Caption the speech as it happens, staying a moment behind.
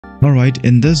Alright,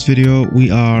 in this video,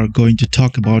 we are going to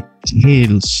talk about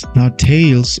Tails. Now,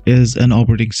 Tails is an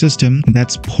operating system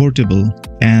that's portable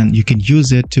and you can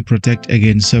use it to protect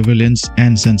against surveillance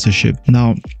and censorship.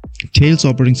 Now, Tails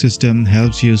operating system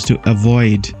helps you to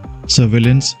avoid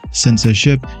surveillance,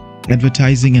 censorship,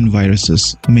 advertising, and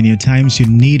viruses. Many times you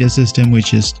need a system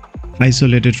which is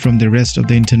isolated from the rest of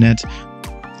the internet.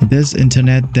 This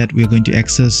internet that we're going to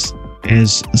access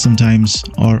is sometimes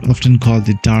or often called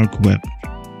the dark web.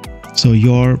 So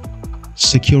your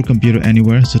secure computer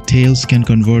anywhere. So Tails can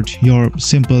convert your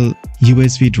simple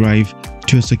USB drive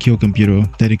to a secure computer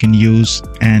that you can use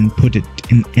and put it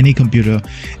in any computer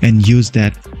and use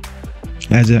that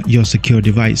as your secure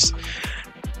device.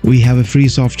 We have a free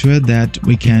software that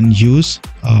we can use.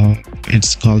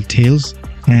 It's called Tails,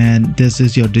 and this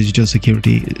is your digital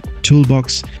security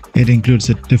toolbox. It includes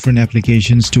different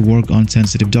applications to work on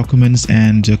sensitive documents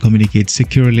and communicate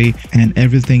securely, and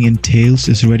everything in Tails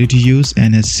is ready to use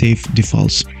and has safe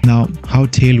defaults. Now, how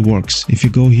Tails works. If you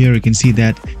go here, you can see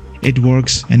that it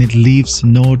works and it leaves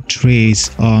no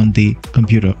trace on the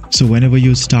computer. So whenever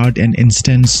you start an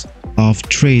instance of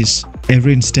trace,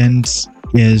 every instance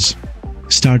is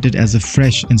started as a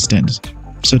fresh instance.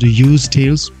 So to use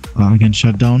Tails, I can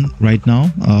shut down right now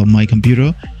my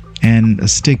computer and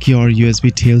stick your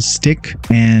USB Tails stick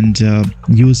and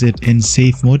use it in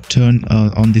safe mode. Turn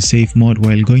on the safe mode.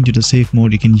 While going to the safe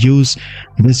mode, you can use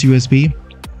this USB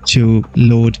to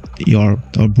load your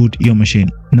or boot your machine.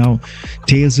 Now,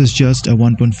 Tails is just a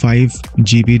 1.5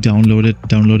 GB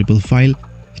downloadable file.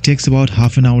 It takes about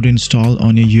half an hour to install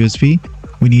on your USB.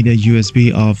 We need a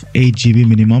USB of 8 GB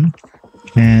minimum,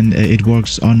 and it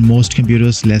works on most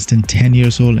computers less than 10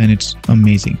 years old, and it's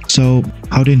amazing. So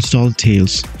how to install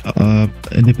Tails?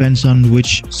 It depends on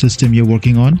which system you're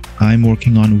working on. I'm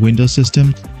working on Windows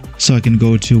system, so I can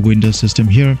go to Windows system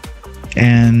here,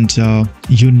 and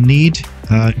you need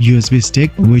a USB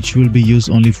stick which will be used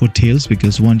only for Tails,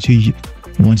 because once you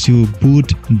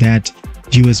boot that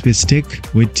USB stick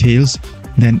with Tails,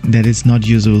 then that is not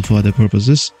usable for other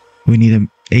purposes. We need an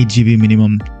 8 GB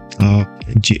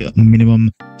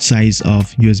minimum size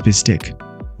of USB stick.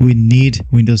 We need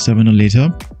Windows 7 or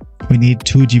later. We need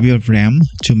 2 GB of RAM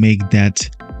to make that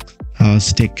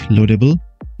stick loadable.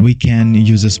 We can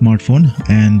use a smartphone,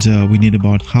 and we need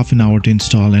about half an hour to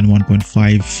install and 1.5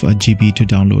 GB to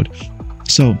download.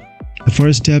 So the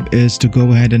first step is to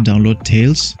go ahead and download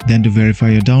Tails, then to verify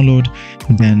your download,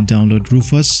 then download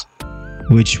Rufus,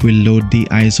 which will load the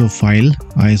ISO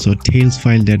Tails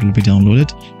file that will be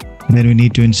downloaded. Then we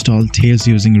need to install Tails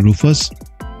using Rufus.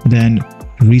 Then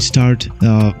restart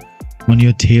on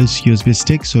your Tails USB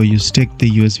stick. So you stick the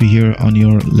USB here on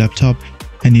your laptop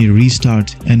and you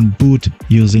restart and boot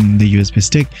using the USB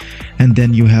stick. And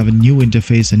then you have a new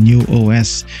interface, a new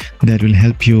OS that will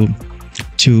help you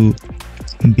to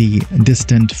be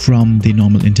distant from the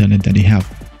normal internet that you have.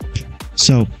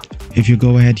 So if you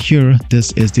go ahead here,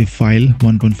 this is the file,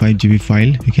 1.5 GB file.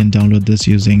 You can download this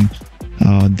using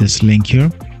this link here.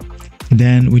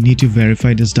 Then we need to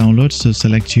verify this download. So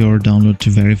select your download to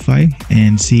verify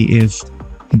and see if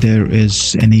there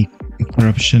is any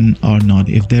corruption or not.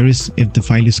 If the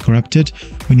file is corrupted,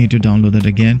 we need to download it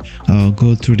again.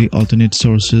 Go through the alternate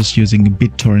sources using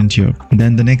BitTorrent here.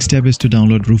 Then the next step is to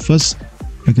download Rufus.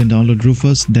 You can download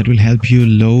Rufus. That will help you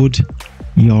load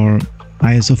your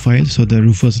ISO file. So the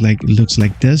Rufus looks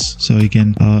like this. So you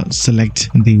can select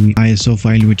the ISO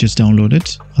file which is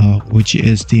downloaded, which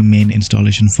is the main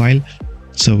installation file.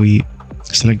 So we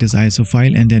select this ISO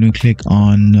file and then we click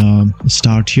on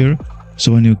start here.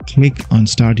 So when you click on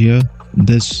start here,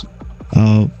 this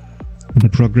the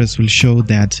progress will show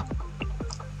that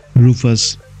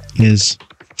Rufus is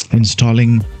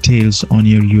installing Tails on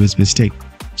your USB stick.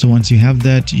 So once you have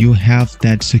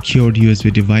that secured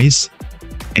USB device,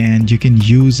 and you can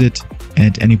use it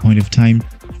at any point of time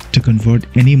to convert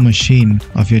any machine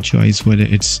of your choice, whether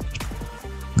it's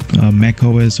Mac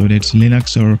OS or it's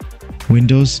Linux or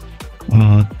Windows,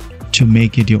 to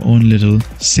make it your own little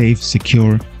safe,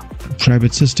 secure,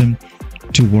 private system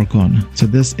to work on. So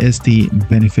this is the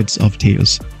benefits of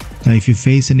Tails. Now, if you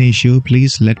face an issue,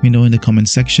 please let me know in the comment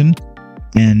section,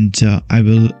 and I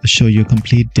will show you a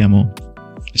complete demo.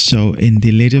 So in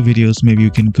the later videos, maybe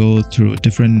you can go through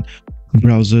different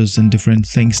browsers and different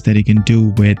things that you can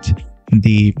do with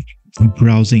the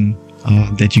browsing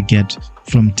that you get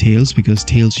from Tails, because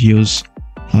Tails use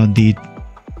the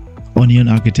onion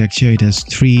architecture. It has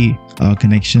 3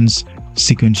 connections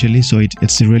sequentially, so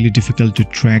it's really difficult to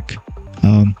track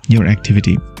your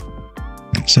activity.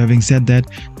 So having said that,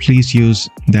 please use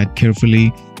that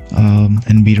carefully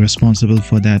and be responsible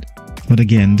for that. But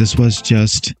again, this was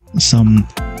just some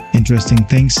interesting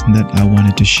things that I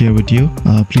wanted to share with you.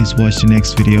 Please watch the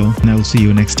next video and I will see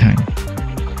you next time.